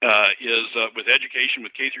is with education,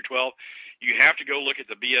 with K through 12. You have to go look at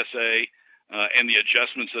the BSA and the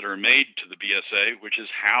adjustments that are made to the BSA, which is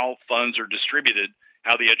how funds are distributed,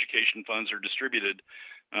 how the education funds are distributed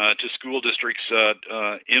to school districts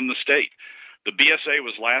in the state. The BSA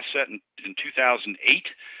was last set in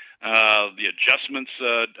 2008. The adjustments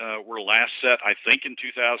were last set, I think, in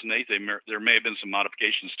 2008. There may have been some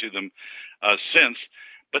modifications to them since,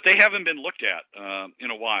 but they haven't been looked at in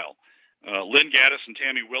a while. Lynn Gaddis and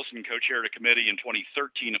Tammy Wilson co-chaired a committee in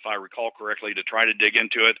 2013, if I recall correctly, to try to dig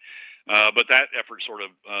into it, but that effort sort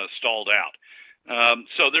of stalled out.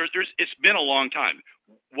 So it's been a long time.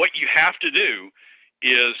 What you have to do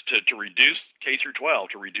is to reduce K through 12,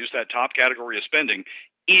 to reduce that top category of spending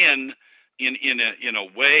in a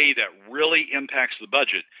way that really impacts the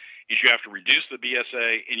budget, is you have to reduce the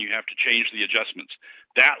BSA and you have to change the adjustments.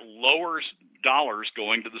 That lowers dollars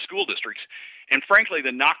going to the school districts. And frankly,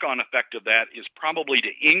 the knock-on effect of that is probably to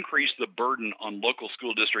increase the burden on local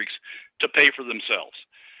school districts to pay for themselves,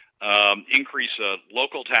 increase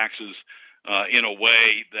local taxes in a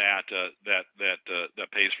way that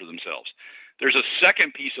pays for themselves. There's a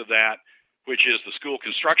second piece of that, which is the school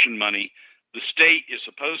construction money. The state is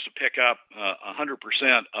supposed to pick up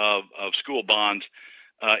 100% of school bonds.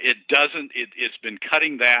 It doesn't. It's been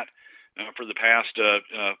cutting that for the past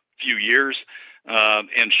few years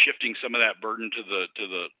and shifting some of that burden to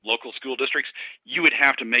the local school districts. You would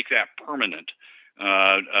have to make that permanent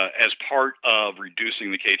as part of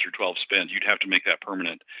reducing the K through 12 spend. You'd have to make that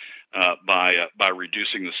permanent by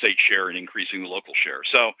reducing the state share and increasing the local share.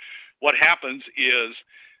 So what happens is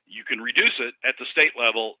you can reduce it at the state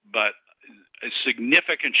level, but a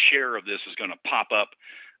significant share of this is going to pop up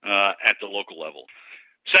at the local level.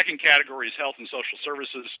 Second category is health and social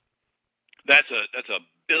services. That's $1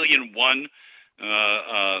 billion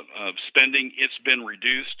of spending. It's been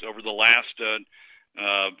reduced over the last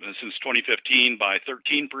since 2015 by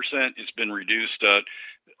 13%. It's been reduced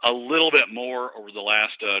a little bit more over the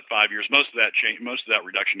last 5 years. Most of that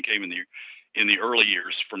reduction came in the early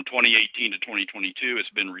years. From 2018 to 2022, it's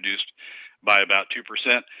been reduced by about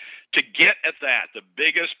 2%. To get at that, the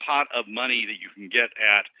biggest pot of money that you can get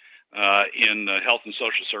at in health and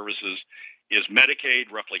social services is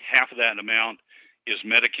Medicaid. Roughly half of that amount is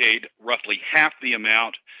Medicaid. Roughly half the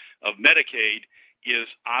amount of Medicaid is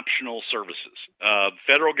optional services.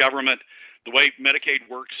 Federal government, the way Medicaid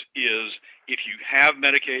works is if you have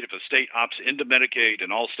Medicaid, if a state opts into Medicaid,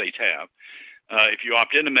 and all states have, if you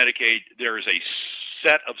opt into Medicaid, there is a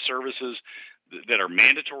set of services that are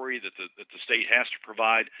mandatory that the state has to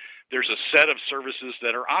provide. There's a set of services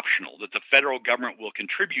that are optional that the federal government will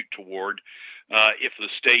contribute toward if the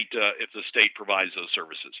state provides those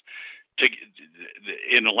services.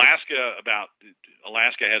 In Alaska,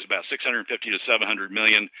 Alaska has about 650 to 700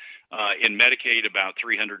 million in Medicaid. About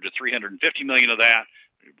 300 to 350 million of that,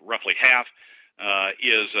 roughly half,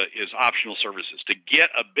 is optional services. To get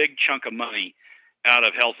a big chunk of money out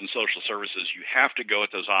of health and social services, you have to go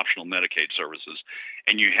at those optional Medicaid services,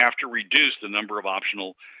 and you have to reduce the number of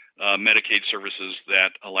optional Medicaid services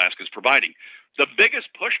that Alaska is providing. The biggest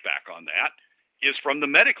pushback on that is from the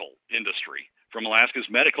medical industry, from Alaska's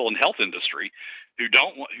medical and health industry, who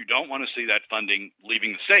don't want to see that funding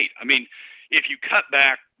leaving the state. I mean, if you cut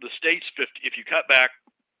back the state's if you cut back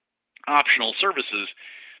optional services,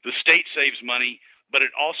 the state saves money, but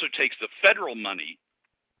it also takes the federal money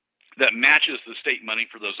that matches the state money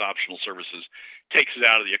for those optional services, takes it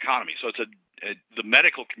out of the economy. So it's the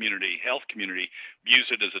medical community, health community views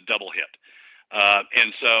it as a double hit,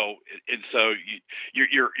 and so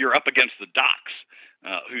you're up against the docs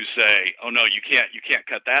who say, oh no, you can't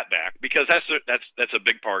cut that back, because that's a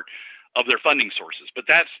big part of their funding sources. But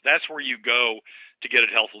that's where you go to get at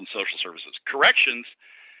health and social services. Corrections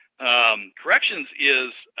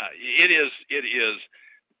is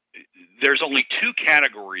there's only two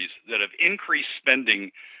categories that have increased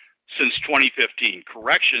spending since 2015.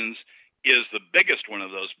 Corrections is the biggest one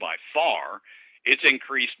of those by far. It's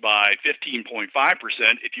increased by 15.5%.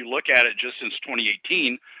 If you look at it just since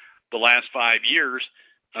 2018, the last 5 years,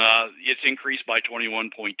 it's increased by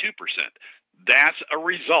 21.2%. That's a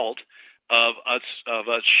result of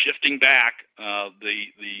us shifting back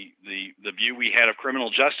the view we had of criminal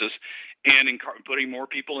justice and putting more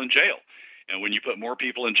people in jail. And when you put more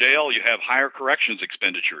people in jail, you have higher corrections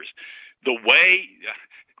expenditures. The way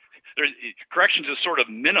corrections is sort of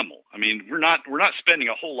minimal. I mean, we're not spending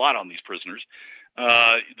a whole lot on these prisoners.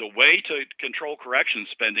 The way to control corrections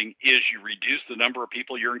spending is you reduce the number of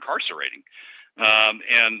people you're incarcerating,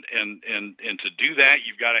 and to do that,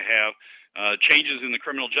 you've got to have changes in the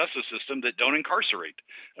criminal justice system that don't incarcerate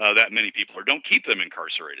that many people, or don't keep them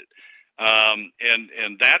incarcerated.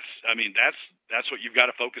 And that's what you've got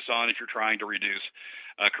to focus on if you're trying to reduce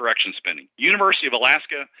correction spending. University of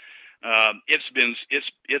Alaska, it's been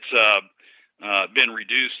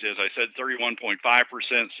reduced, as I said,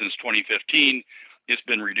 31.5% since 2015. It's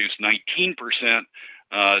been reduced 19%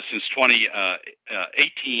 since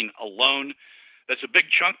 2018 alone. That's a big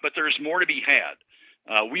chunk, but there's more to be had.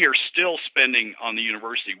 We are still spending on the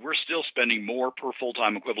university. We're still spending more per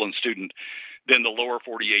full-time equivalent student than the lower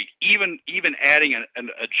 48. Even adding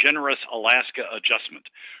a generous Alaska adjustment,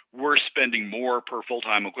 we're spending more per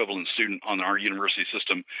full-time equivalent student on our university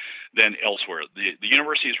system than elsewhere. The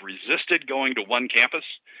university has resisted going to one campus,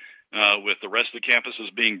 with the rest of the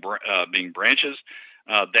campuses being branches.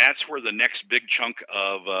 That's where the next big chunk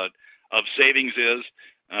of savings is.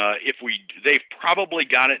 They've probably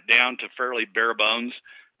got it down to fairly bare bones,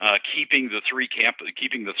 keeping the three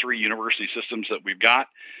university systems that we've got.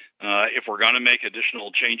 If we're going to make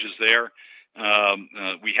additional changes there,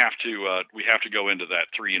 we have to go into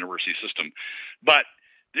that three university system. But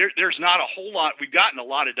there's not a whole lot. We've gotten a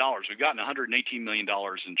lot of dollars. We've gotten $118 million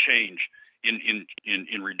in change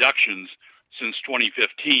in reductions since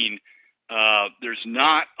 2015. There's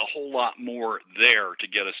not a whole lot more there to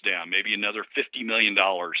get us down. Maybe another $50 million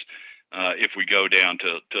if we go down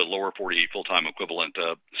to lower 48 full-time equivalent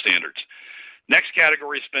standards. Next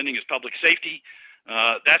category of spending is public safety.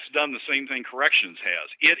 That's done the same thing corrections has.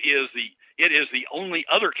 It is the only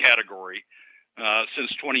other category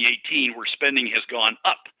since 2018 where spending has gone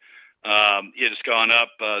up. It has gone up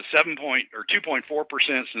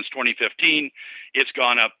 2.4% since 2015. It's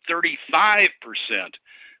gone up 35%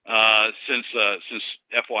 since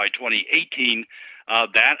FY 2018.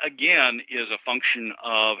 That again is a function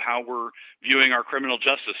of how we're viewing our criminal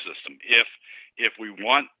justice system. If we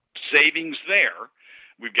want savings there,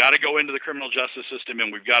 we've got to go into the criminal justice system,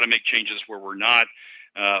 and we've got to make changes where we're not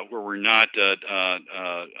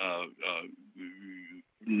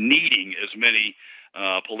needing as many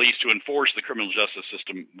police to enforce the criminal justice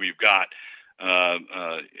system we've got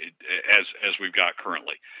as we've got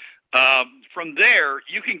currently. From there,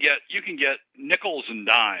 you can get nickels and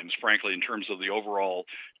dimes, frankly, in terms of the overall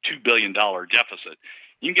 $2 billion deficit.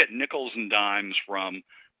 You can get nickels and dimes from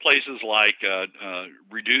places like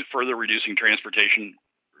further reducing transportation.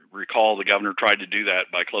 Recall the governor tried to do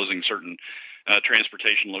that by closing certain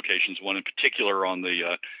transportation locations, one in particular on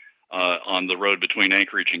the road between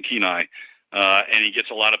Anchorage and Kenai, and he gets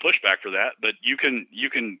a lot of pushback for that. But you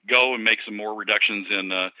can go and make some more reductions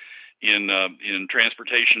in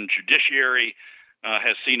transportation. Judiciary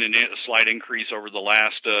has seen a slight increase over the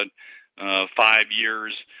last 5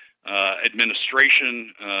 years.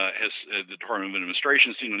 Administration the Department of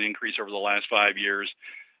Administration has seen an increase over the last 5 years.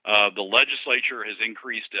 The legislature has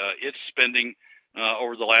increased its spending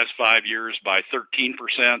over the last 5 years by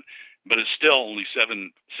 13%, but it's still only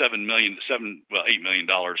 $8 million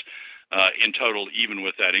in total, even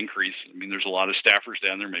with that increase. I mean, there's a lot of staffers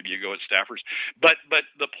down there. Maybe you go at staffers, but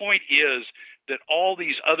the point is that all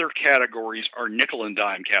these other categories are nickel and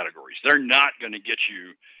dime categories. They're not going to get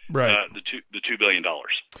you the $2 billion.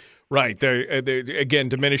 Right. They're again,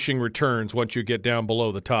 diminishing returns once you get down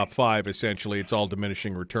below the top five. Essentially, it's all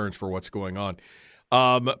diminishing returns for what's going on.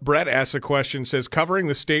 Brett asks a question, says, covering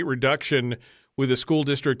the state reduction with a school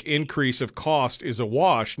district increase of cost is a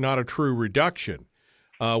wash, not a true reduction.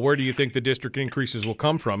 Where do you think the district increases will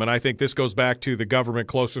come from? And I think this goes back to the government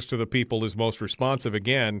closest to the people is most responsive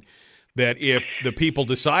again, that if the people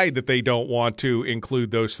decide that they don't want to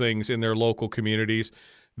include those things in their local communities,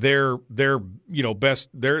 they're best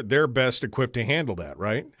equipped to handle that,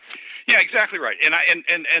 right? Yeah, exactly right.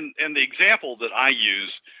 And the example that I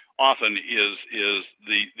use often is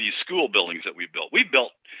the school buildings that we've built. We've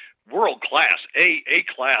built world-class,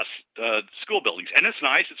 A-class school buildings, and it's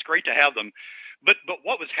nice. It's great to have them. But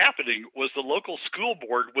what was happening was the local school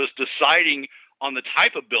board was deciding on the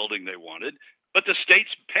type of building they wanted, but the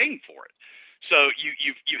state's paying for it. So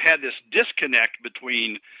you had this disconnect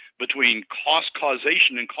between cost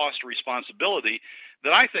causation and cost responsibility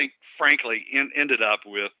that I think, frankly, ended up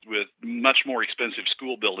with much more expensive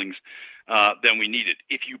school buildings than we needed.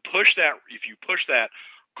 If you push that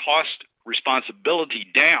cost responsibility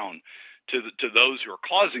down to those who are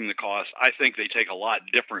causing the cost, I think they take a lot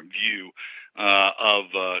different view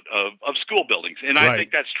of school buildings, and right. I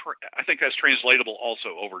think that's translatable also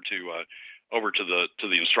over to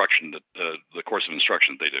the instruction that the course of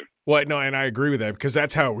instruction that they do. Well, no, and I agree with that because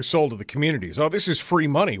that's how it was sold to the communities. Oh, this is free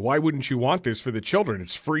money. Why wouldn't you want this for the children?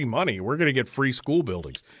 It's free money. We're going to get free school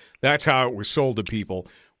buildings. That's how it was sold to people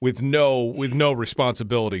with no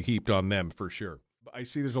responsibility heaped on them for sure. I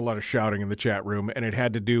see there's a lot of shouting in the chat room, and it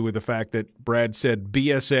had to do with the fact that Brad said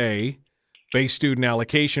BSA, base student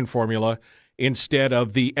allocation formula, instead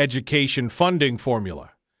of the education funding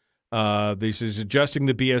formula. This is adjusting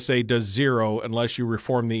the BSA does zero unless you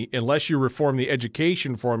reform the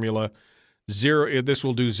education formula. Zero. This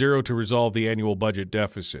will do zero to resolve the annual budget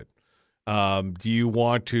deficit. Do you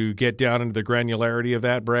want to get down into the granularity of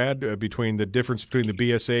that, Brad, between the difference between the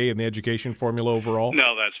BSA and the education formula overall?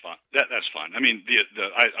 No, that's fine. That's fine. I mean,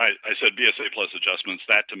 I said BSA plus adjustments.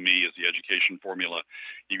 That to me is the education formula.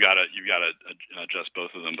 You gotta adjust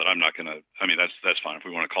both of them, but I'm not gonna. I mean, that's fine. If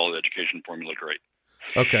we want to call it education formula, great.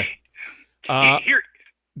 Okay.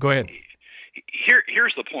 Go ahead.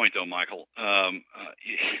 Here's the point, though, Michael.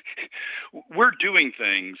 We're doing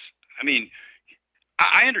things. I mean,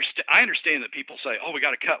 I understand that people say, "Oh, we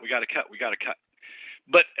got to cut.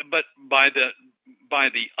 But by the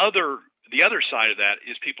other side of that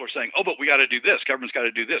is people are saying, "Oh, but we got to do this. Government's got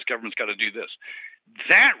to do this. Government's got to do this."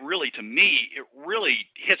 That really, to me, it really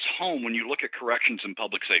hits home when you look at corrections and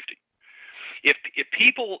public safety. If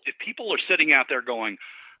people are sitting out there going,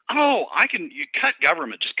 "Oh, you cut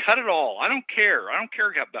government, just cut it all. I don't care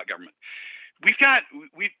about government."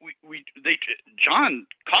 John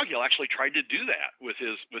Coghill actually tried to do that with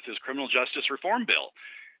his criminal justice reform bill.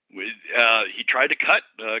 He tried to cut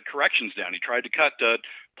corrections down. He tried to cut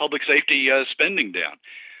public safety spending down,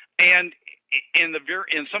 and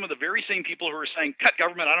some of the very same people who are saying cut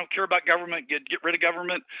government, I don't care about government, get rid of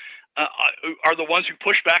government, are the ones who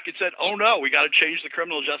pushed back and said, "Oh no, we got to change the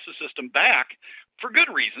criminal justice system back." For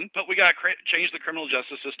good reason, but we got to change the criminal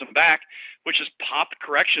justice system back, which has popped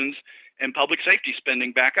corrections and public safety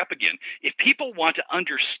spending back up again. If people want to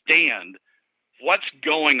understand what's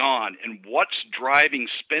going on and what's driving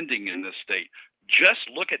spending in this state, just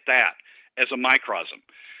look at that as a microcosm.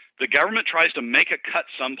 The government tries to make a cut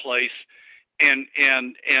someplace, and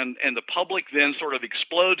the public then sort of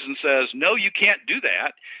explodes and says, "No, you can't do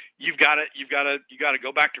that. You've got to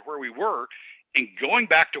go back to where we were." And going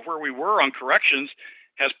back to where we were on corrections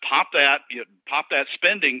has popped that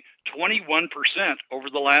spending 21% over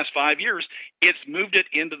the last 5 years. It's moved it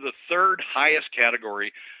into the third highest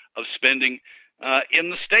category of spending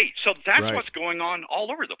in the state. So that's right. What's going on all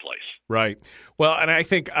over the place. Right. Well, and I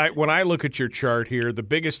think when I look at your chart here, the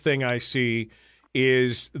biggest thing I see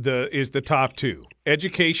is the top two: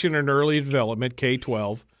 education and early development,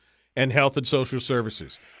 K-12, and health and social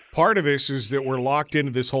services. Part of this is that we're locked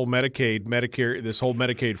into this whole Medicaid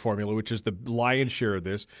formula, which is the lion's share of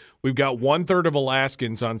this. We've got 1/3 of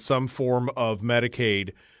Alaskans on some form of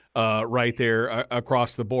Medicaid right there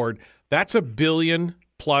across the board. That's $1 billion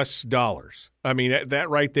plus. I mean, that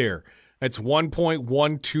right there, that's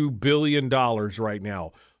 $1.12 billion right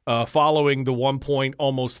now, following the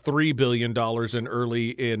almost $3 billion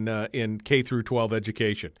in K through 12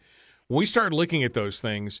 education. When we start looking at those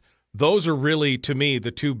things, Those are really, to me,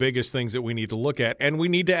 the two biggest things that we need to look at, and we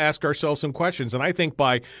need to ask ourselves some questions. And I think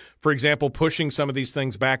by, for example, pushing some of these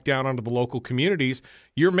things back down onto the local communities,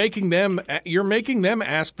 you're making them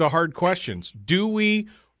ask the hard questions. Do we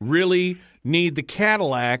really need the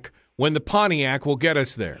Cadillac when the Pontiac will get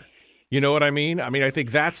us there? You know what I mean? I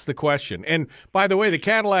think that's the question. And by the way, the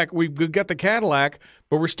Cadillac, we've got the Cadillac,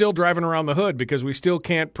 but we're still driving around the hood because we still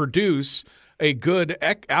can't produce a good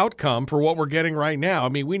outcome for what we're getting right now. I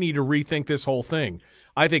mean, we need to rethink this whole thing.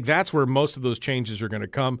 I think that's where most of those changes are going to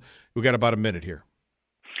come. We've got about a minute here.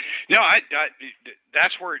 No,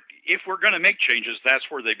 that's where, if we're going to make changes,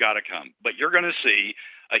 that's where they've got to come. But you're going to see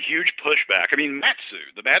a huge pushback. I mean,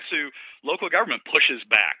 the Matsu local government pushes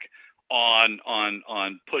back on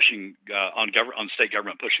pushing on state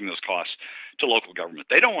government pushing those costs to local government.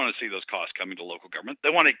 They don't want to see those costs coming to local government.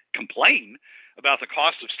 They want to complain about the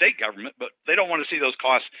cost of state government, but they don't want to see those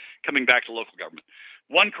costs coming back to local government.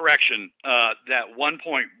 One correction, that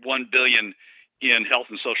 $1.1 billion in health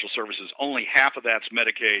and social services, only half of that's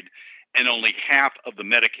Medicaid, and only half of the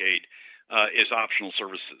Medicaid is optional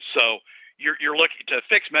services. So you're looking to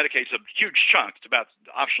fix Medicaid. It's a huge chunk. It's about,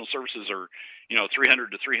 optional services are,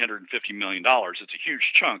 $300 to $350 million. It's a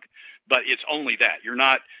huge chunk, but it's only that. You're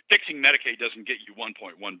not fixing Medicaid doesn't get you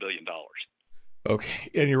 $1.1 billion. Okay,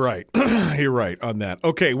 and you're right. You're right on that.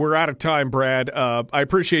 Okay, we're out of time, Brad. I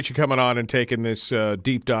appreciate you coming on and taking this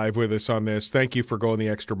deep dive with us on this. Thank you for going the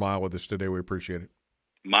extra mile with us today. We appreciate it.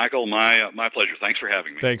 Michael, my pleasure. Thanks for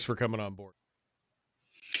having me. Thanks for coming on board.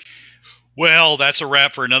 Well, that's a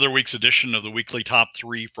wrap for another week's edition of the Weekly Top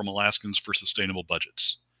 3 from Alaskans for Sustainable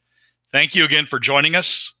Budgets. Thank you again for joining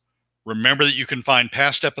us. Remember that you can find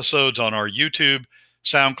past episodes on our YouTube,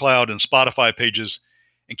 SoundCloud, and Spotify pages,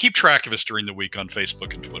 and keep track of us during the week on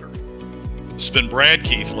Facebook and Twitter. This has been Brad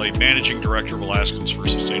Keithley, Managing Director of Alaskans for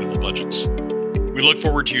Sustainable Budgets. We look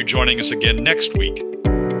forward to you joining us again next week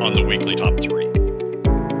on the Weekly Top 3.